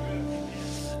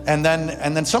 And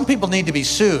then some people need to be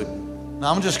sued.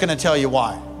 Now I'm just going to tell you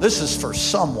why. This is for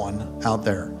someone out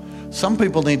there. Some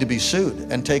people need to be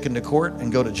sued and taken to court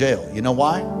and go to jail. You know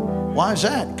why? Why is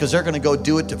that? Because they're going to go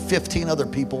do it to 15 other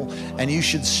people, and you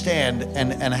should stand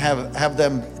and have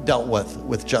them dealt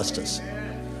with justice.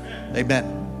 Amen.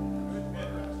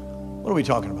 What are we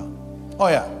talking about? Oh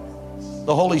yeah,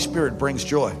 the Holy Spirit brings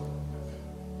joy.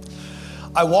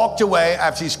 I walked away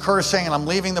after he's cursing, and I'm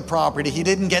leaving the property. He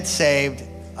didn't get saved.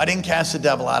 I didn't cast the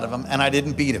devil out of him, and I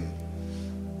didn't beat him.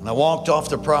 And I walked off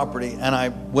the property, and I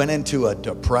went into a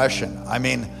depression. I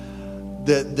mean,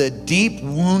 the deep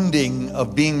wounding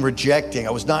of being rejecting.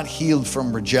 I was not healed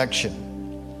from rejection.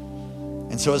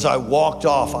 And so as I walked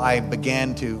off, I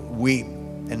began to weep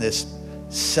in this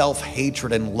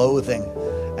self-hatred and loathing,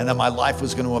 and that my life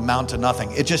was going to amount to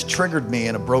nothing. It just triggered me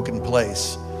in a broken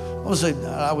place.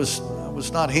 I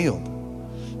was not healed.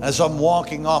 As I'm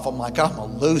walking off, I'm like, I'm a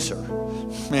loser.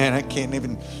 Man, I can't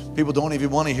even, people don't even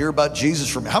want to hear about Jesus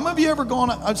from me. How many of you ever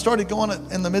I started going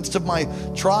in the midst of my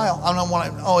trial. I don't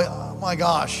want to, oh my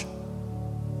gosh.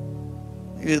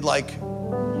 You had like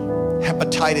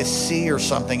hepatitis C or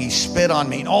something. He spit on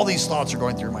me, and all these thoughts are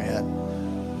going through my head.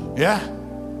 Yeah.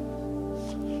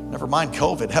 Never mind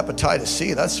COVID, hepatitis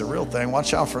C, that's the real thing.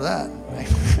 Watch out for that.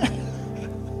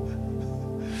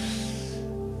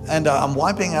 And I'm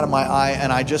wiping out of my eye,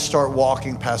 and I just start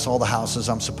walking past all the houses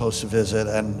I'm supposed to visit.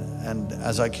 And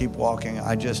as I keep walking,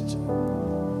 I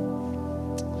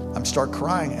start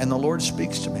crying, and the Lord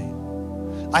speaks to me.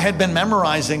 I had been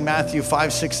memorizing Matthew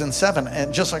 5, 6, and 7,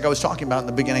 and just like I was talking about in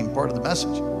the beginning part of the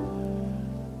message.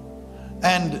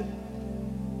 And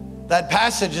that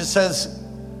passage, it says,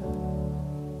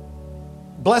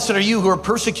 blessed are you who are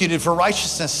persecuted for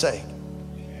righteousness' sake,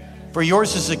 for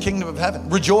yours is the kingdom of heaven.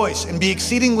 Rejoice and be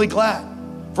exceedingly glad.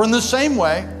 For in the same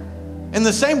way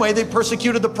they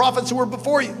persecuted the prophets who were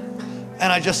before you.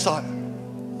 And I just thought,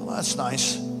 well, that's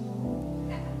nice.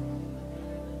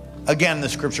 Again, the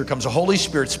scripture comes, the Holy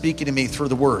Spirit speaking to me through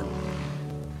the word,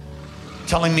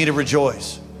 telling me to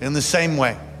rejoice. In the same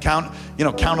way, count it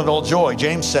all joy.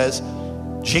 James says,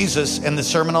 Jesus in the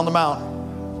Sermon on the Mount,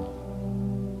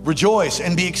 rejoice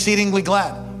and be exceedingly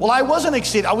glad. Well, I wasn't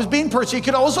exceeding. I was being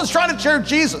persecuted. I wasn't trying to share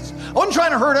Jesus. I wasn't trying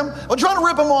to hurt him. I wasn't trying to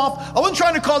rip him off. I wasn't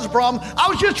trying to cause a problem. I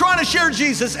was just trying to share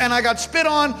Jesus, and I got spit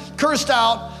on, cursed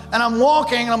out, and I'm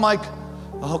walking, and I'm like,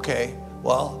 okay,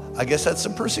 well, I guess that's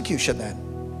some persecution then.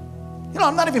 You know,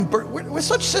 I'm not even, we're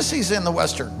such sissies in the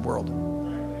Western world.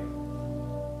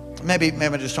 Maybe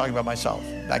I'm just talking about myself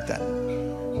back then.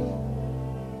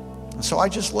 And so I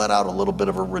just let out a little bit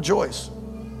of a rejoice.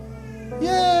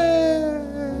 Yay!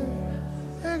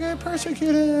 I got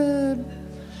persecuted.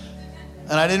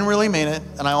 And I didn't really mean it,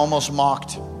 and I almost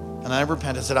mocked. And I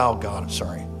repented. I said, oh God, I'm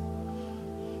sorry.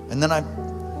 And then I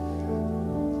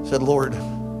said, Lord,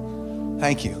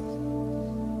 thank you.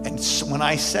 And when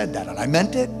I said that, and I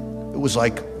meant it, it was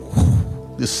like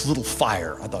whoo, this little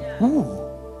fire. I thought, ooh.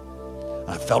 And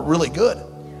I felt really good.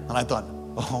 And I thought,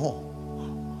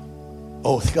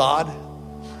 oh God.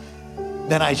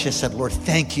 Then I just said, Lord,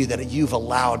 thank you that you've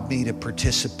allowed me to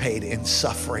participate in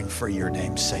suffering for your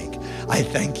name's sake. I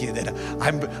thank you that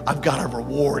I've got a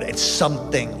reward. It's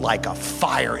something like a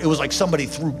fire. It was like somebody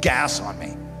threw gas on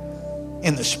me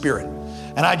in the spirit.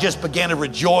 And I just began to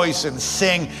rejoice and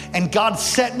sing, and God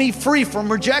set me free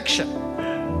from rejection.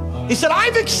 He said,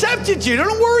 I've accepted you.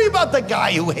 Don't worry about the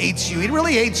guy who hates you. He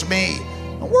really hates me.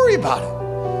 Don't worry about it.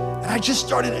 And I just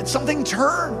started, and something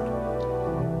turned.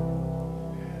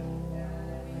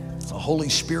 It's the Holy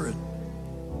Spirit.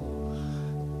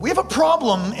 We have a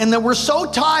problem in that we're so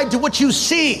tied to what you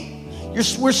see.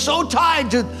 We're so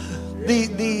tied to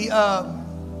the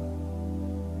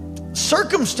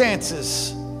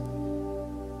circumstances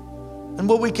and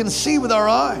what we can see with our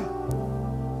eye.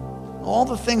 All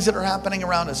the things that are happening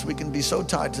around us, we can be so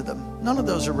tied to them. None of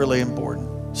those are really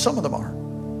important. Some of them are.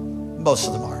 Most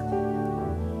of them are.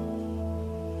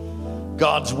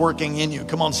 God's working in you.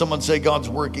 Come on, someone say, God's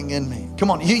working in me.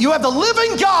 Come on, you have the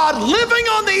living God living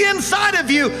on the inside of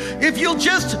you. If you'll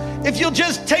just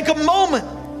take a moment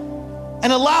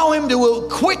and allow him to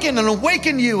quicken and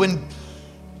awaken you and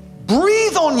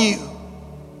breathe on you,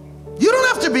 you don't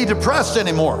have to be depressed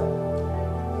anymore.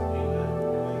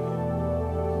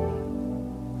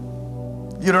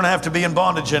 You don't have to be in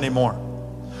bondage anymore.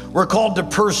 We're called to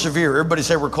persevere. Everybody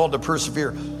say we're called to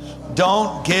persevere.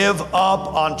 Don't give up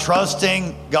on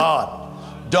trusting God.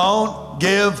 Don't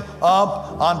give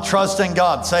up on trusting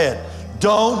God. Say it.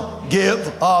 Don't give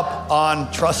up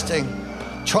on trusting.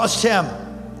 Trust him.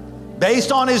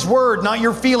 Based on his word, not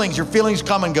your feelings. Your feelings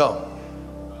come and go.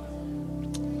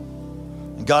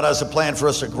 And God has a plan for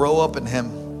us to grow up in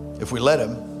him if we let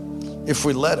him. If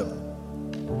we let him.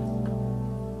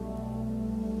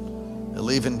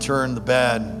 He'll even turn the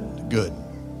bad to good.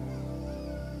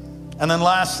 And then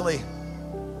lastly,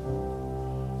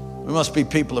 we must be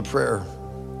people of prayer.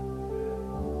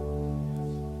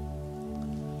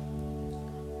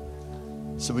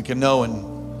 So we can know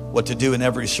what to do in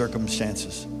every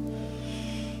circumstances.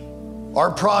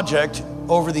 Our project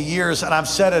over the years, and I've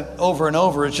said it over and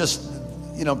over, it's just,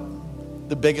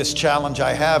 the biggest challenge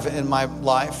I have in my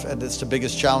life, and it's the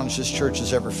biggest challenge this church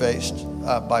has ever faced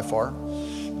by far.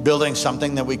 Building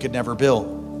something that we could never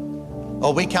build.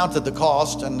 Oh, we counted the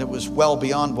cost, and it was well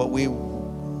beyond what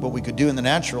we could do in the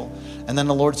natural. And then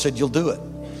the Lord said, you'll do it.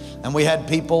 And we had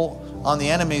people on the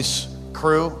enemy's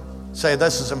crew say,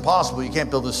 this is impossible. You can't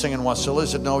build this thing in Wasilla. I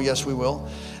said, no, yes, we will.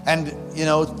 And,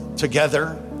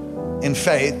 together in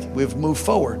faith, we've moved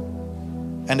forward.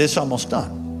 And it's almost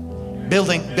done.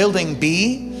 Building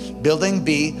B,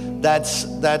 that's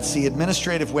the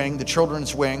administrative wing, the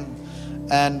children's wing,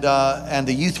 and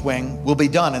the youth wing will be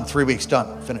done in 3 weeks.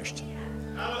 Done. Finished.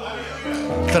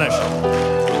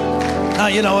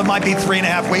 Now, it might be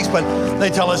 3.5 weeks, but they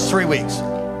tell us 3 weeks.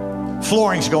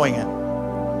 Flooring's going in.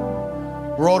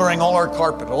 We're ordering all our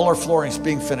carpet, all our flooring's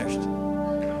being finished.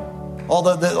 All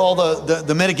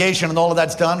the mitigation and all of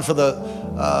that's done for the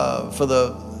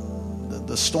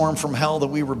storm from hell that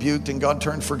we rebuked and God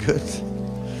turned for good.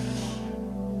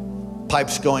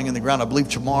 Pipes going in the ground, I believe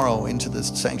tomorrow, into this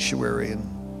sanctuary, and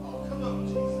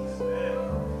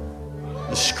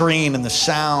the screen and the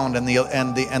sound and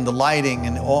the lighting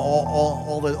and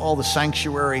all the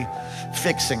sanctuary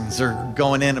fixings are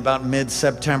going in about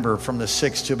mid-September, from the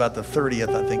 6th to about the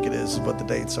 30th, I think it is what the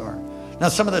dates are. Now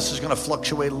some of this is going to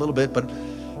fluctuate a little bit, but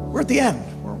we're at the end.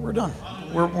 We're done.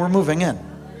 We're moving in.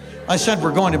 I said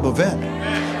we're going to move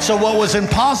in. So what was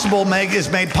impossible is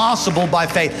made possible by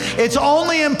faith. It's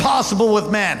only impossible with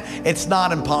man. It's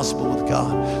not impossible with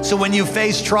God. So when you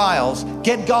face trials,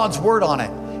 get God's word on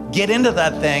it. Get into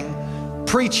that thing,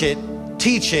 preach it,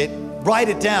 teach it, write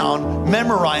it down,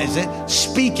 memorize it,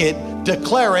 speak it,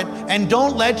 declare it, and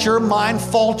don't let your mind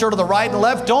falter to the right and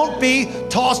left. Don't be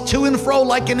tossed to and fro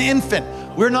like an infant.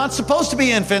 We're not supposed to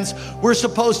be infants. We're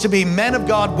supposed to be men of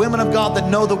God, women of God that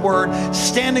know the word,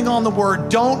 standing on the word.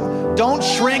 Don't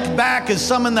shrink back as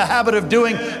some in the habit of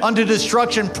doing unto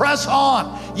destruction. Press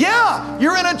on. Yeah,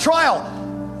 you're in a trial.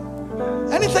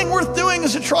 Anything worth doing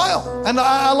is a trial. And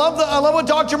I love what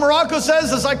Dr. Morocco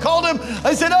says. As I called him,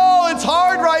 I said, oh, it's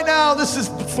hard right now. This is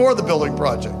before the building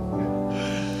project.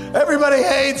 Everybody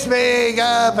hates me,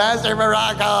 Pastor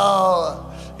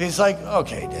Morocco. He's like,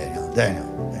 okay, Daniel.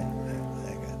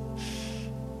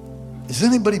 Is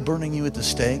anybody burning you at the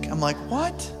stake? I'm like,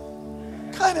 what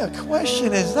kind of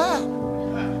question is that?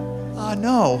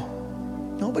 No.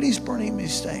 Nobody's burning me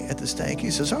at the stake.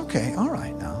 He says, okay, all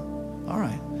right now. All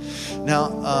right.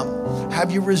 Now,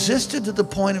 have you resisted to the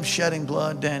point of shedding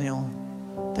blood, Daniel?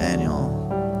 Daniel.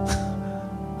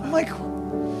 I'm like,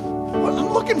 well,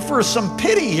 I'm looking for some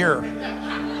pity here.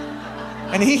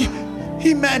 And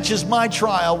he matches my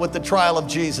trial with the trial of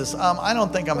Jesus. I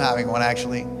don't think I'm having one,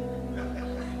 actually.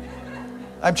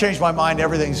 I've changed my mind.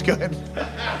 Everything's good.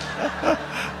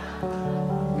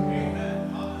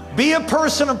 Be a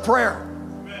person of prayer.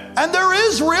 And there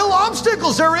is real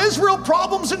obstacles. There is real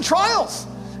problems and trials.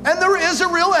 And there is a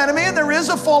real enemy, and there is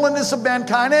a fallenness of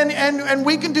mankind, and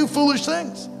we can do foolish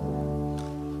things.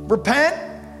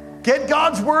 Repent, get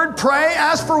God's word, pray,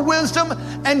 ask for wisdom,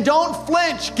 and don't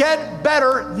flinch. Get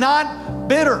better, not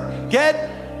bitter.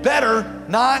 Get better,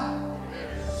 not.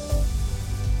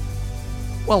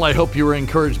 Well, I hope you were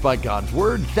encouraged by God's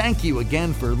word. Thank you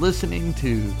again for listening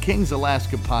to Kings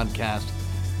Alaska Podcast.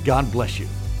 God bless you.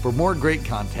 For more great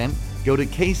content, go to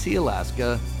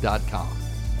kcalaska.com,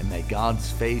 and may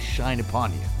God's face shine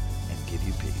upon you and give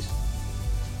you peace.